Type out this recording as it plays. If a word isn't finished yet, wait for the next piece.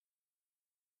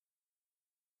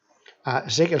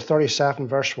Ezekiel 37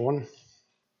 verse 1.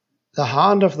 The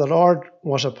hand of the Lord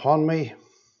was upon me,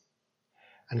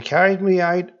 and carried me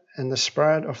out in the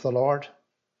spirit of the Lord,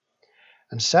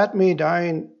 and set me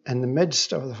down in the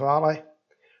midst of the valley,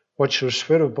 which was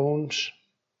full of bones,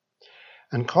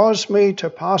 and caused me to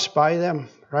pass by them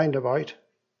round about.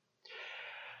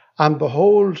 And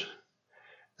behold,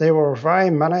 they were very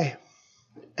many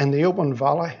in the open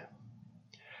valley,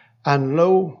 and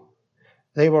lo,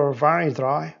 they were very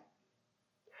dry.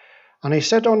 And he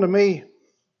said unto me,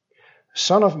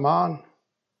 Son of man,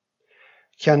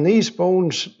 can these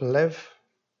bones live?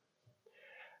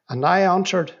 And I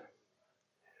answered,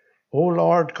 O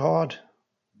Lord God,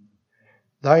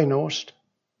 thou knowest.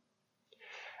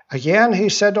 Again he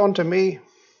said unto me,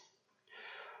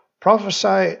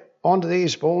 Prophesy unto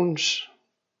these bones,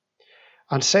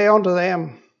 and say unto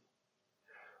them,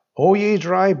 O ye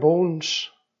dry bones,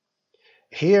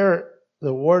 hear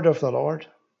the word of the Lord.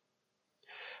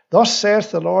 Thus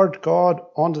saith the Lord God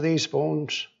unto these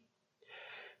bones,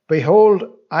 Behold,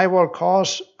 I will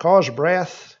cause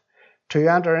breath to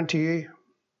enter into you,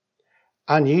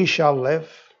 and ye shall live.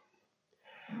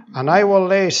 And I will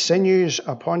lay sinews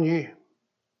upon you,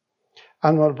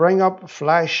 and will bring up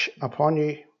flesh upon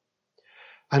you,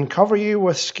 and cover you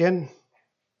with skin,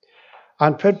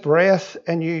 and put breath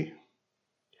in you,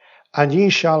 and ye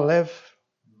shall live,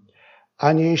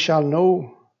 and ye shall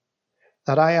know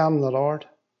that I am the Lord.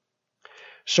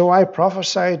 So I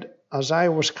prophesied as I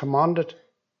was commanded,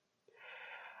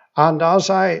 and as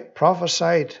I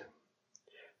prophesied,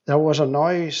 there was a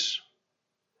noise,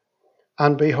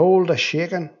 and behold, a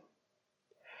shaking,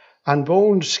 and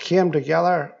bones came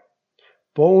together,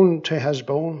 bone to his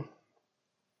bone.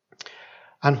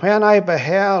 And when I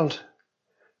beheld,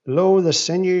 lo, the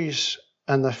sinews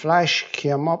and the flesh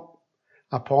came up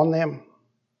upon them,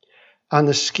 and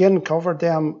the skin covered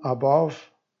them above,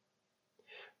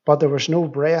 but there was no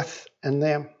breath in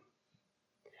them.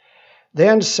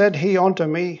 Then said he unto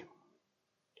me,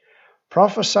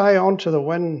 Prophesy unto the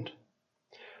wind,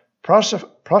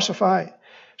 prophesy,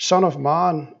 Son of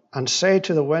man, and say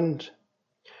to the wind,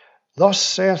 Thus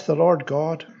saith the Lord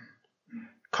God,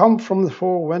 Come from the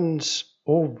four winds,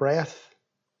 O breath,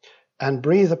 and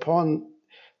breathe upon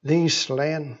these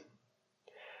slain,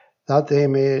 that they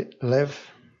may live.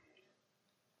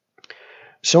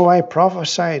 So I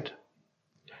prophesied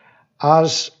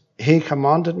as he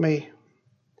commanded me,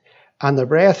 and the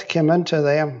breath came into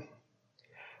them,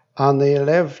 and they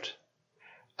lived,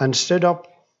 and stood up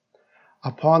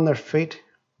upon their feet,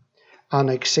 an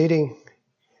exceeding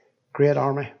great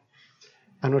army.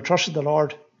 And we trusted the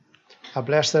Lord. I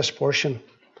bless this portion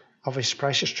of his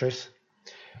precious truth.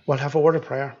 We'll have a word of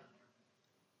prayer.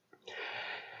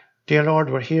 Dear Lord,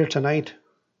 we're here tonight,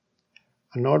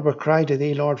 and Lord, we cry to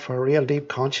thee, Lord, for a real deep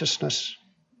consciousness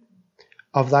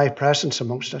of thy presence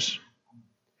amongst us.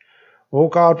 Oh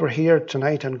God, we're here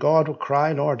tonight, and God will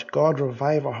cry, Lord, God,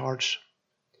 revive our hearts.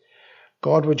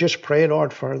 God, we just pray,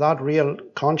 Lord, for that real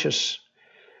consciousness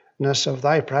of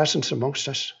thy presence amongst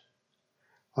us.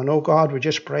 And oh God, we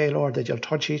just pray, Lord, that you'll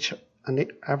touch each and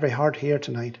every heart here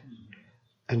tonight.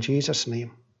 In Jesus'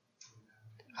 name,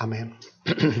 amen.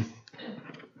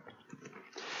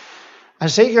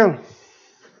 Ezekiel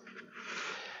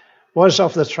was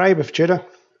of the tribe of Judah,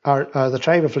 or the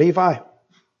tribe of Levi.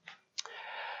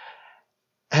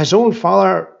 His own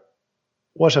father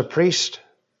was a priest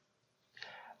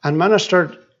and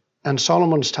ministered in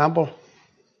Solomon's temple.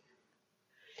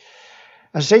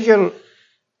 Ezekiel,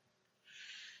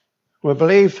 we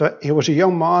believe that he was a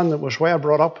young man that was well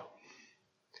brought up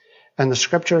in the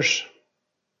scriptures,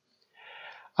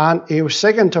 and he was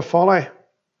seeking to follow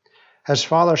his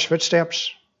father's footsteps.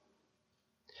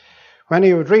 When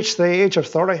he would reach the age of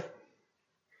 30,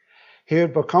 he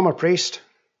would become a priest.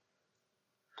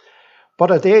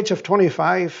 But at the age of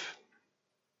 25,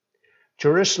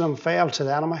 Jerusalem fell to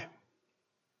the enemy.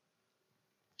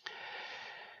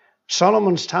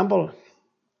 Solomon's temple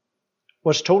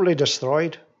was totally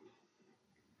destroyed.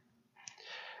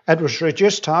 It was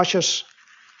reduced to ashes.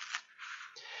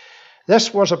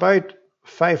 This was about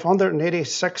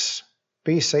 586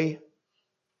 BC.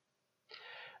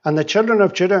 And the children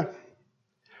of Judah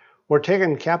were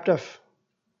taken captive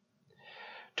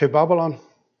to Babylon.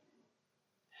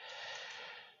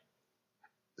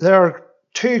 There are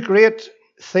two great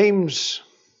themes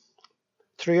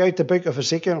throughout the book of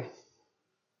Ezekiel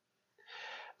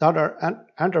that are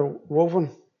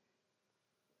interwoven.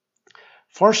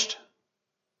 First,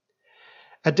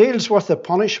 it deals with the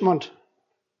punishment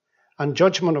and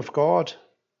judgment of God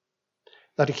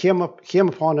that came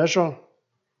upon Israel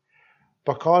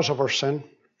because of our sin.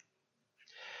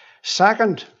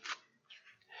 Second,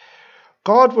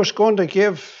 God was going to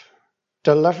give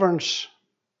deliverance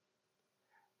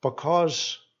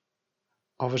because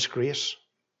of his grace.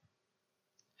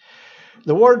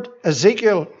 The word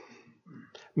Ezekiel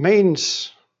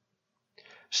means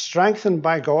strengthened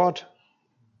by God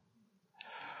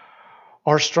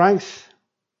or strength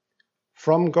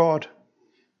from God.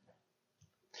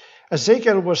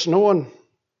 Ezekiel was known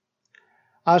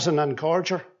as an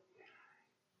encourager.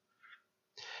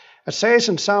 It says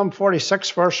in Psalm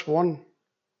 46 verse 1,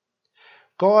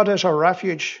 God is our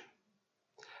refuge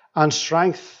and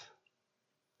strength,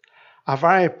 a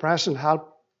very present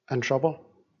help in trouble.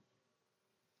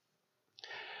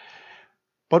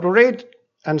 But we read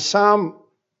in Psalm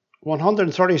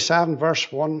 137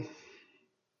 verse 1,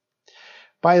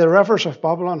 by the rivers of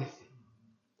Babylon,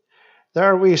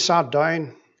 there we sat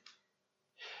down,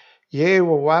 yea,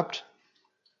 we wept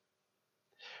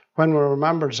when we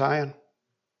remembered Zion.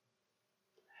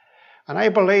 And I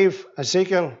believe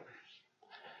Ezekiel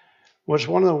was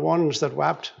one of the ones that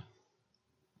wept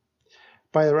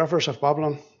by the rivers of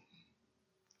Babylon.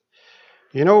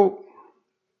 You know,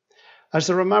 as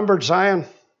they remembered Zion,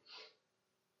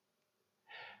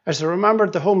 as they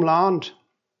remembered the homeland,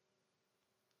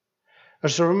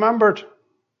 as they remembered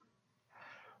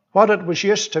what it was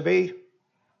used to be,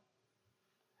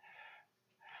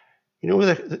 you know,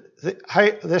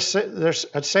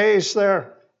 it says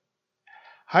there,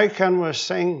 how can we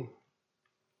sing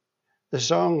the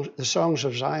songs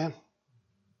of Zion,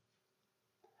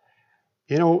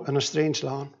 you know, in a strange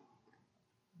land?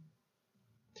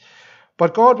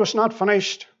 But God was not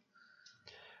finished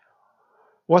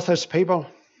with his people,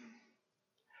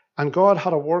 and God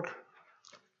had a work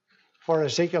for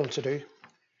Ezekiel to do.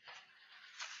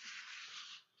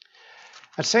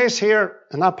 It says here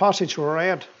in that passage we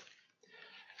read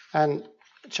in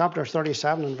chapter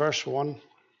 37 and verse 1,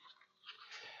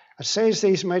 it says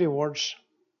these mighty words,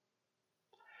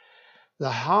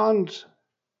 the hand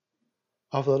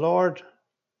of the Lord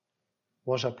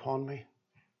was upon me.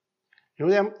 You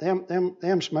know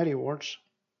them's mighty words.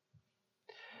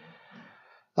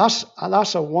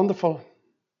 That's a wonderful,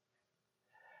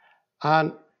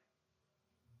 and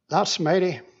that's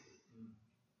mighty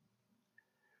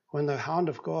when the hand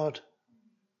of God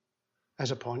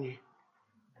is upon you.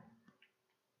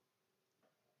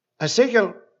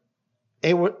 Ezekiel,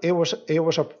 he was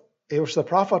the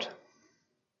prophet,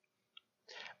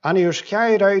 and he was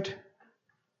carried out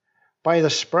by the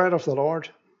Spirit of the Lord.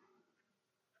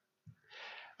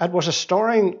 It was a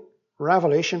stirring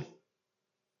revelation.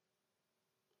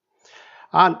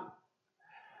 And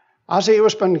as he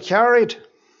was being carried,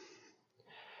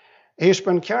 he's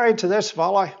been carried to this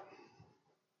valley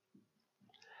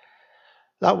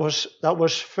that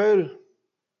was full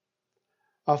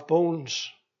of bones.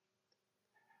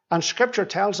 And Scripture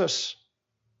tells us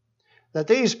that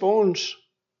these bones,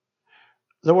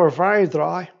 they were very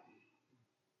dry.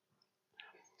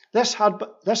 This had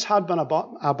been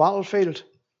a battlefield.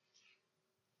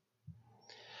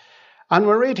 And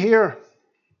we read here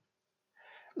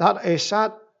that he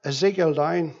sat Ezekiel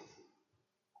down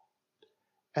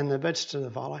in the midst of the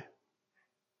valley.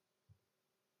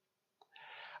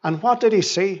 And what did he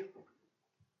see?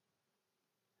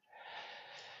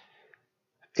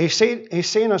 He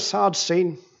seen a sad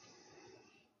scene.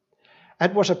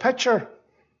 It was a picture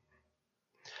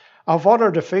of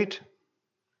utter defeat.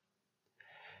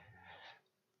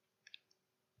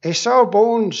 He saw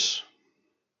bones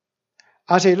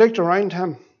as he looked around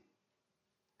him.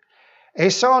 He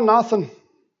saw nothing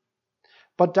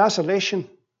but desolation,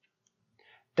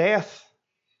 death,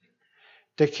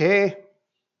 decay,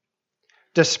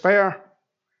 despair,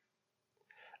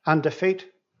 and defeat.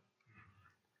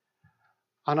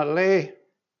 And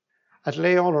it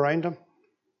lay all around him.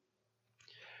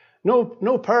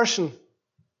 No person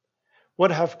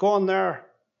would have gone there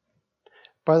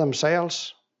by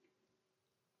themselves.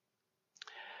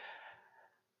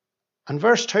 In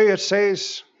verse 2 it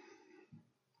says,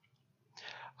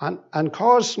 and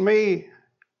caused me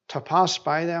to pass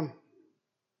by them.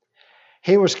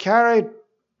 He was carried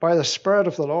by the Spirit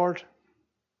of the Lord.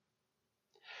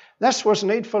 This was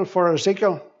needful for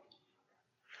Ezekiel,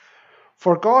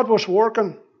 for God was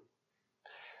working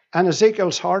in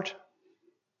Ezekiel's heart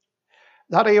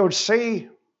that he would see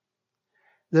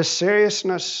the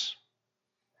seriousness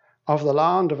of the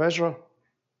land of Israel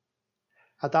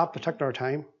at that particular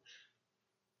time.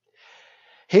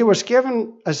 He was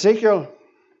given Ezekiel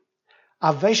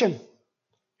a vision,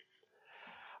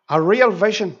 a real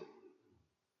vision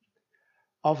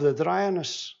of the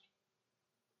dryness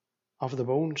of the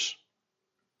bones.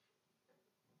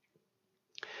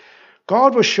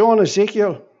 God was showing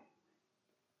Ezekiel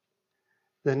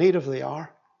the need of the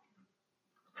hour.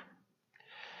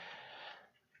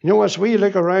 You know, as we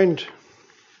look around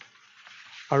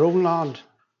our own land,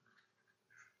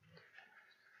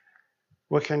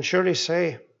 we can surely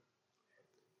say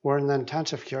we're in the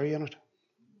intensive care unit.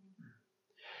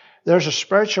 There's a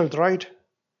spiritual drought.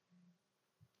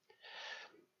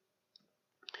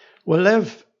 We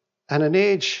live in an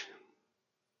age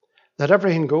that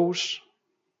everything goes.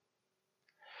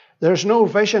 There's no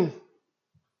vision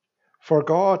for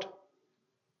God.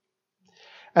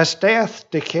 As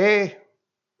death, decay,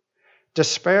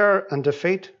 despair, and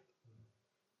defeat,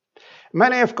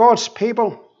 many of God's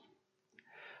people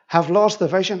have lost the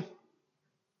vision.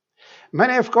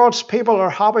 Many of God's people are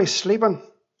happy sleeping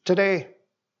today,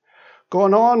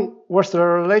 going on with their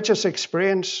religious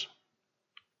experience.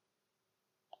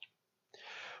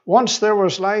 Once there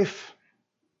was life,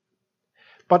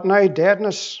 but now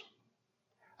deadness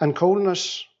and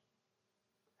coldness,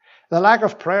 the lack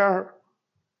of prayer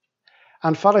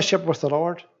and fellowship with the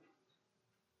Lord.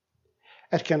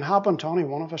 It can happen to any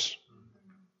one of us.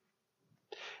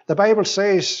 The Bible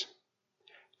says,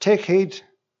 take heed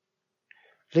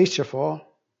lest you fall.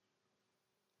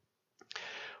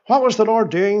 What was the Lord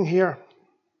doing here?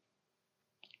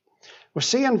 We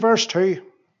see in verse 2,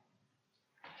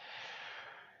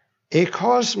 He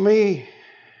caused me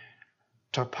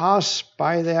to pass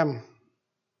by them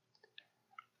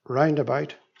round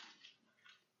about.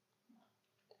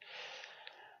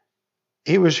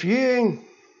 He was viewing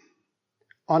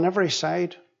on every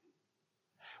side.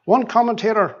 One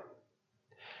commentator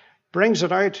brings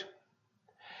it out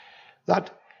that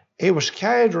he was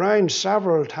carried round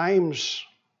several times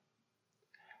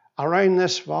around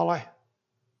this valley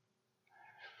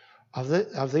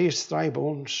of these dry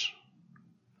bones,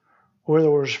 where there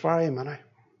was very many.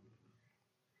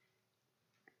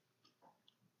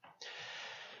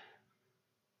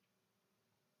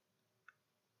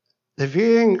 The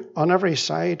viewing on every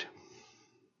side.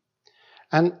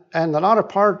 And in the latter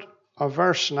part of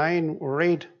verse 9, we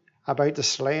read about the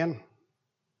slain.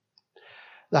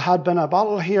 There had been a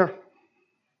battle here.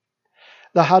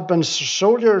 There had been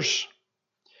soldiers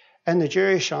in the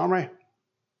Jewish army,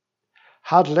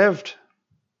 had lived,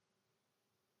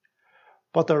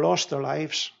 but they lost their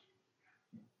lives.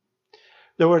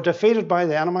 They were defeated by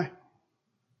the enemy.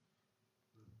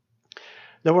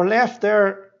 They were left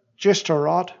there just to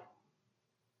rot.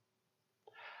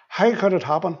 How could it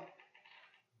happen?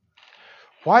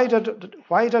 Why did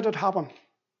it happen?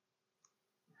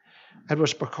 It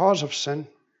was because of sin.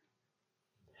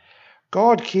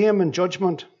 God came in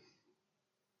judgment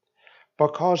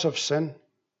because of sin.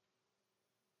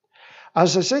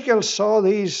 As Ezekiel saw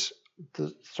the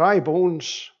dry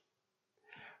bones,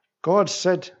 God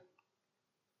said,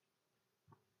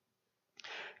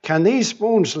 can these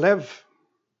bones live?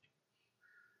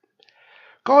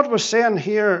 God was saying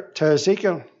here to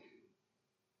Ezekiel,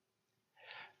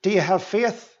 do you have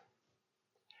faith?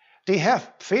 Do you have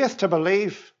faith to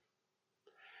believe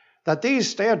that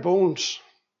these dead bones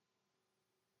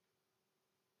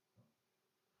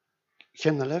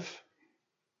can they live?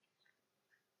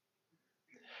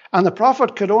 And the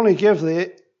prophet could only give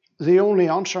the only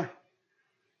answer.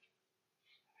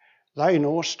 Thou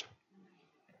knowest.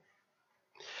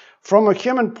 From a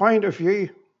human point of view,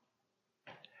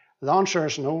 the answer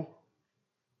is no.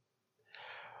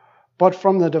 But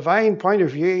from the divine point of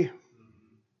view,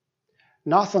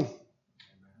 nothing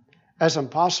is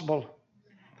impossible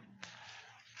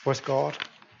with God.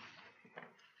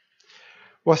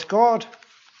 With God,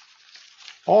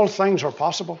 all things are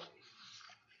possible.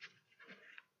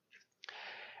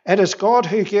 It is God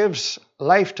who gives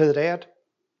life to the dead.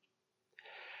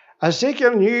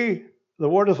 Ezekiel knew the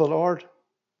word of the Lord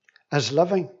is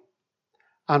living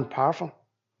and powerful.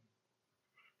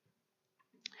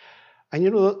 And you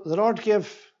know, the Lord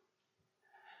gave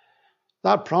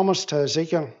that promise to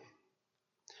Ezekiel,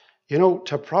 you know,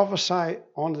 to prophesy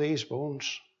on these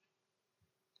bones.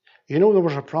 You know, there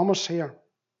was a promise here.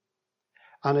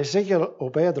 And Ezekiel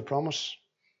obeyed the promise.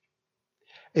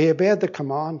 He obeyed the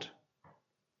command.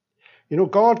 You know,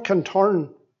 God can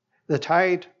turn the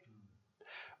tide.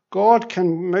 God can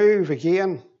move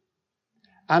again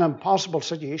in impossible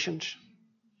situations.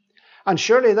 And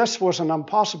surely this was an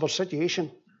impossible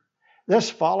situation.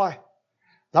 This valley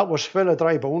that was full of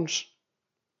dry bones.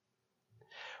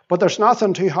 But there's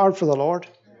nothing too hard for the Lord.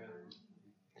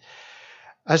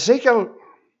 Ezekiel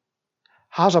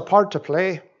has a part to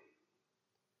play.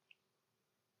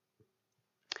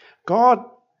 God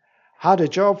had a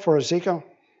job for Ezekiel.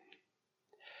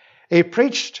 He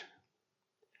preached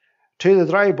to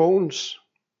the dry bones.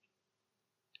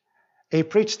 He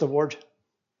preached the word.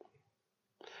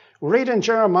 We read in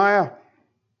Jeremiah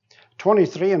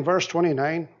 23 and verse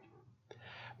 29,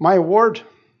 my word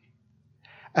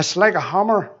is like a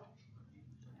hammer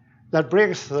that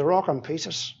breaketh the rock in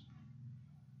pieces.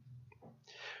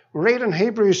 We read in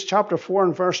Hebrews chapter 4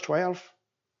 and verse 12,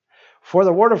 for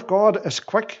the word of God is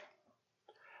quick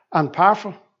and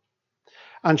powerful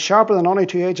and sharper than any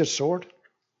two-edged sword.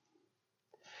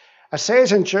 It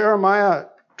says in Jeremiah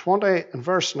 20 and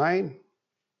verse 9,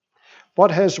 but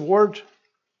his word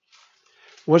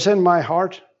was in my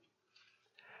heart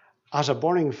as a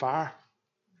burning fire,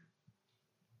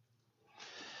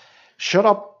 shut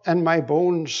up in my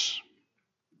bones.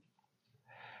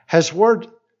 His word,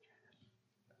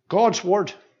 God's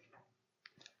word,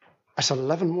 is a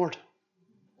living word.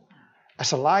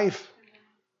 It's alive.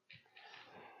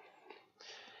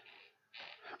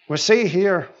 We see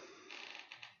here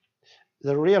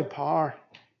the real power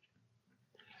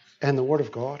in the word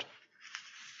of God.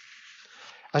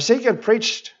 Ezekiel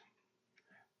preached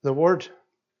the word.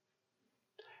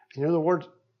 You know the word,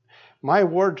 my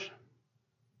word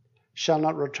shall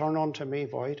not return unto me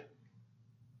void.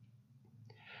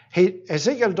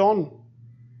 Ezekiel done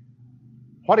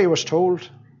what he was told.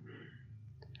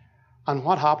 And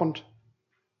what happened?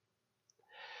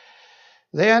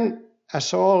 Then a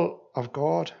soul of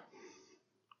God,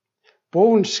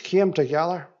 bones came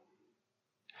together.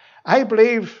 I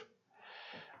believe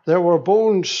there were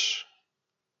bones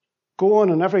going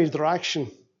in every direction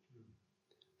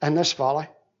in this valley.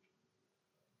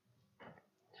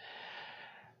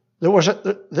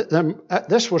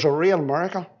 This was a real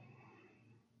miracle.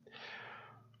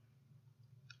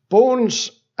 Bones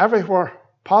everywhere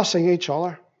passing each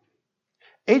other.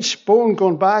 Each bone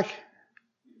going back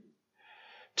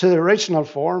to the original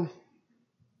form.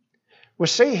 We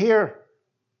see here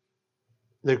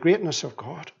the greatness of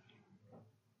God.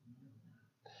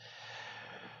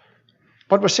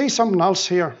 But we see something else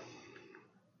here.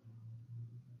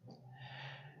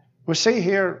 We see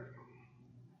here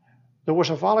there was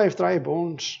a valley of dry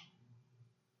bones.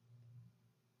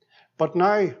 But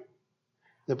now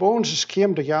the bones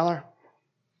came together.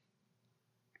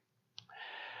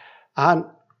 And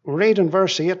read in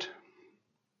verse 8,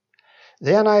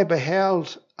 then I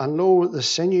beheld, and lo, the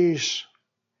sinews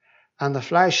and the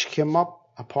flesh came up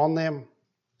upon them,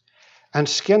 and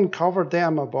skin covered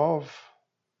them above,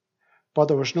 but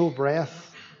there was no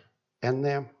breath in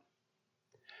them.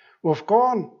 We've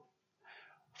gone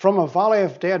from a valley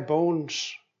of dead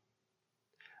bones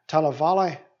to a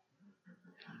valley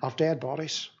of dead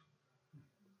bodies.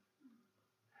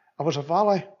 It was a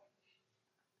valley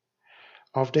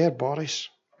of dead bodies.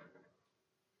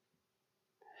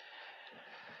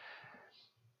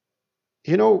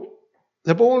 You know,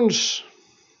 the bones,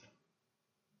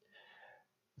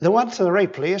 they went to the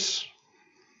right place.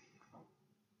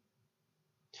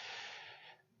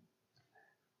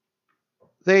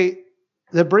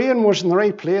 The brain was in the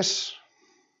right place,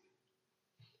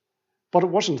 but it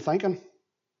wasn't thinking.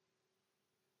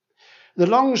 The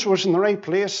lungs was in the right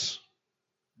place,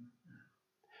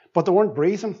 but they weren't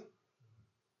breathing.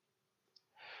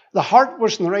 The heart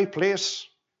was in the right place,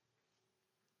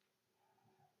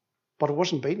 but it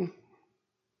wasn't beating.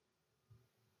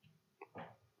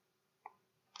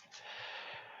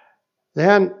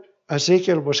 Then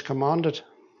Ezekiel was commanded.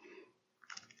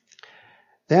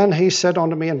 Then he said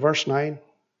unto me in verse 9,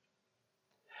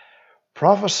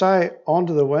 prophesy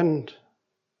unto the wind,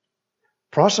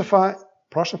 prophesy,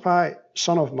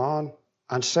 son of man,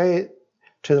 and say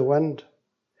to the wind,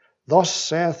 thus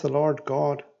saith the Lord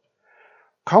God,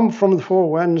 come from the four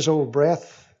winds, O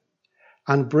breath,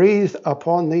 and breathe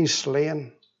upon these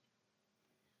slain,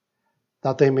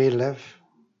 that they may live.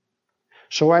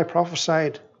 So I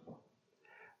prophesied,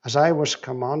 as I was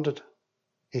commanded.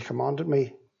 He commanded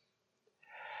me.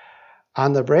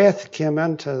 And the breath came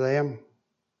into them,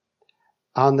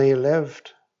 and they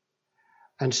lived,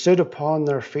 and stood upon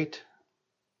their feet,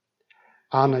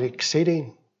 an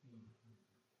exceeding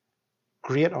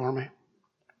great army.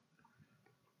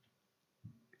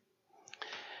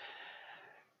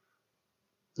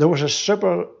 There was a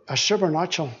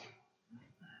supernatural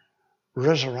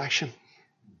resurrection.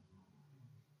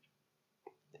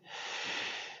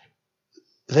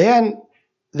 Then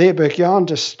they began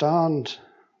to stand,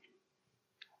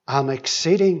 an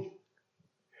exceeding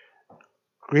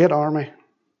great army,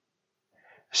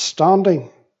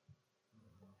 standing,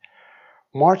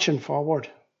 marching forward,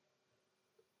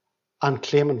 and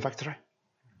claiming victory.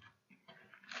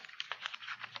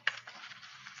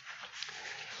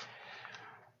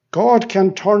 God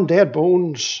can turn dead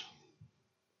bones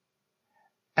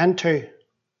into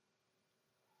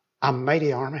a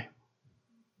mighty army.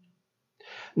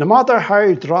 No matter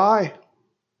how dry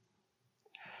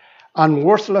and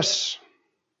worthless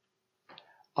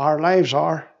our lives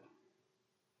are,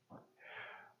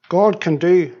 God can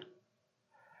do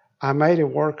a mighty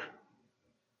work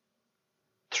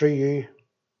through you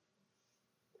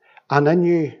and in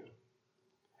you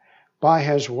by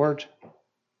His word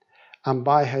and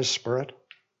by His Spirit.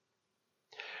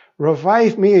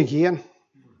 Revive me again.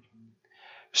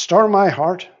 Stir my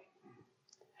heart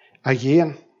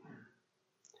again.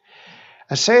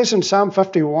 It says in Psalm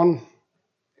 51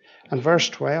 and verse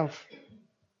 12,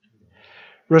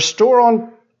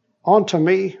 restore unto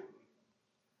me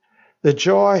the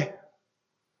joy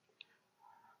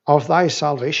of thy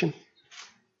salvation.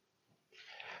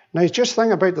 Now just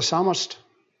think about the psalmist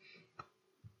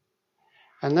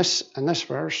in this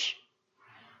verse.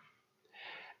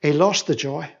 He lost the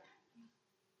joy.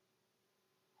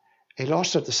 He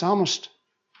lost it. The psalmist,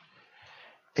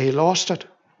 he lost it.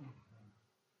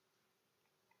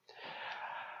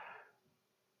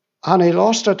 And he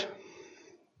lost it.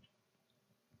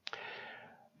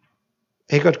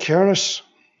 He got careless.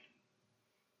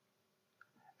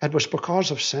 It was because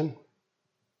of sin.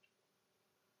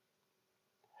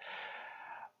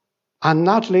 And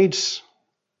that leads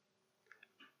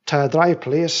to a dry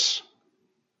place.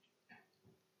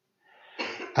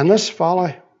 And this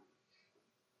valley,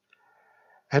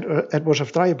 it was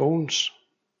of dry bones.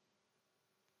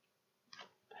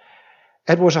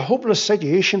 It was a hopeless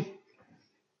situation.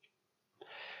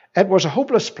 It was a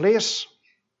hopeless place.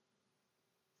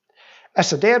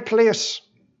 It's a dead place.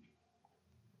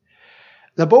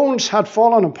 The bones had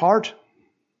fallen apart.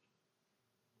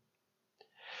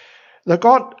 They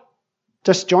got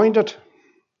disjointed.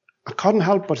 I couldn't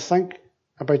help but think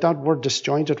about that word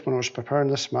disjointed when I was preparing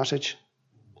this message.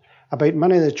 About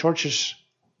many of the churches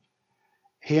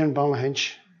here in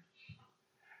Ballyhinch.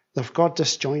 They've got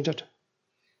disjointed.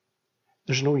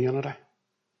 There's no unity.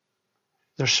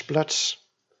 There's splits.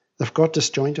 They've got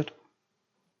disjointed.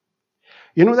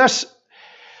 You know,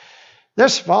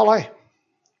 this valley,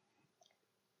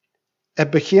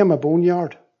 it became a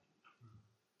boneyard.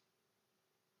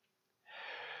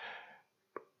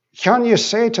 Can you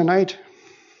say tonight,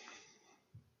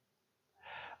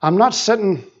 I'm not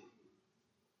sitting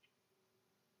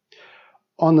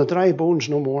on the dry bones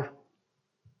no more.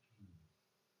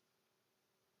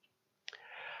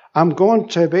 I'm going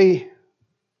to be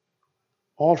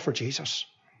all for Jesus.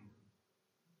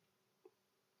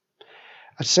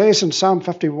 It says in Psalm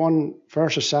 51,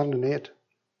 verses 7 and 8,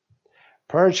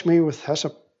 purge me with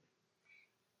hyssop,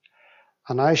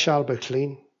 and I shall be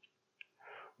clean.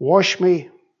 Wash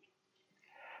me,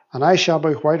 and I shall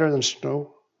be whiter than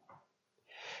snow.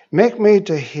 Make me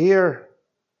to hear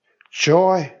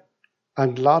joy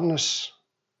and gladness,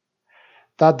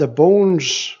 that the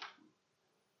bones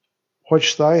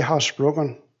which thou hast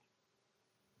broken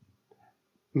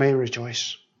may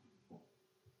rejoice.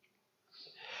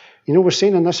 You know, we've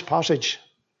seen in this passage,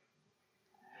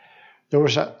 there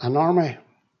was an army,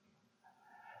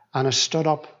 and it stood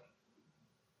up,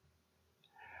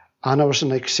 and it was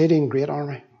an exceeding great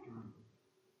army.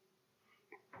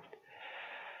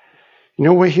 You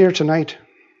know, we're here tonight,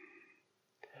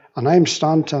 and I'm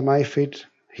standing to my feet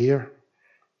here,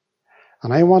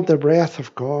 and I want the breath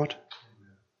of God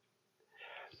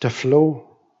to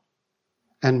flow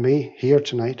in me here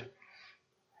tonight.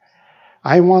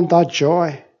 I want that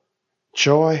joy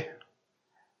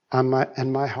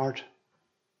in my heart.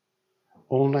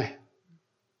 Only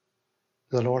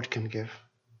the Lord can give.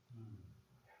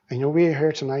 And you know, we're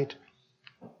here tonight,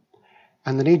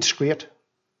 and the need's great.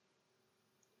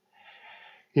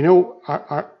 You know,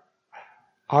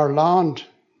 our land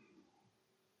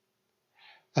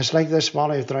is like this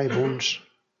valley of dry bones.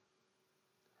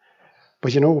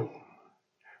 But you know,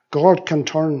 God can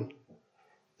turn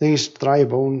these dry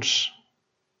bones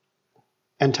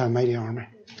into a mighty army.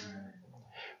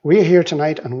 We're here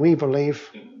tonight, and we believe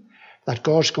that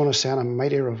God's going to send a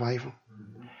mighty revival.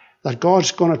 That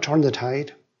God's going to turn the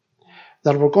tide.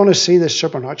 That we're going to see the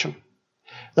supernatural.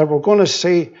 That we're going to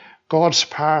see God's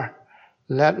power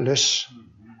let loose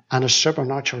in a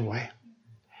supernatural way.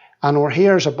 And we're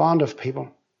here as a band of people.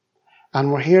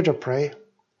 And we're here to pray.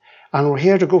 And we're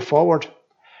here to go forward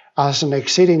as an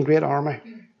exceeding great army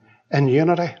in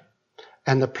unity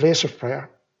in the place of prayer.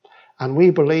 And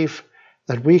we believe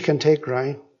that we can take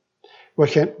ground.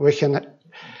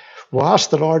 We'll ask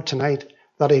the Lord tonight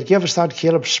that He'd give us that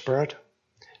Caleb spirit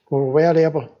where we're well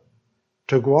able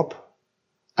to go up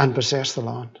and possess the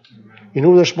land. You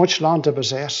know, there's much land to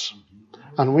possess.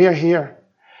 And we're here.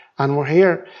 And we're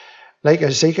here like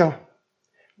Ezekiel.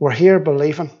 We're here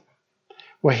believing.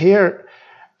 We're here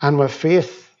and with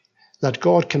faith that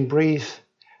God can breathe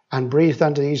and breathe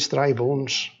into these dry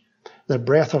bones the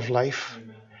breath of life.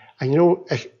 And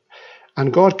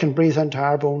and God can breathe into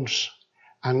our bones.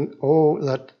 And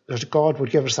that God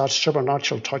would give us that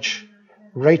supernatural touch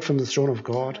right from the throne of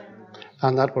God.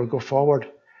 And that will go forward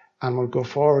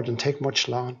and take much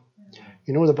land.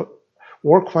 The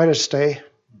work while it stay,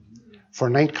 for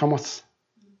night cometh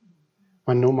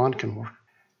when no man can work.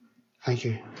 Thank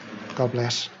you. God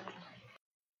bless.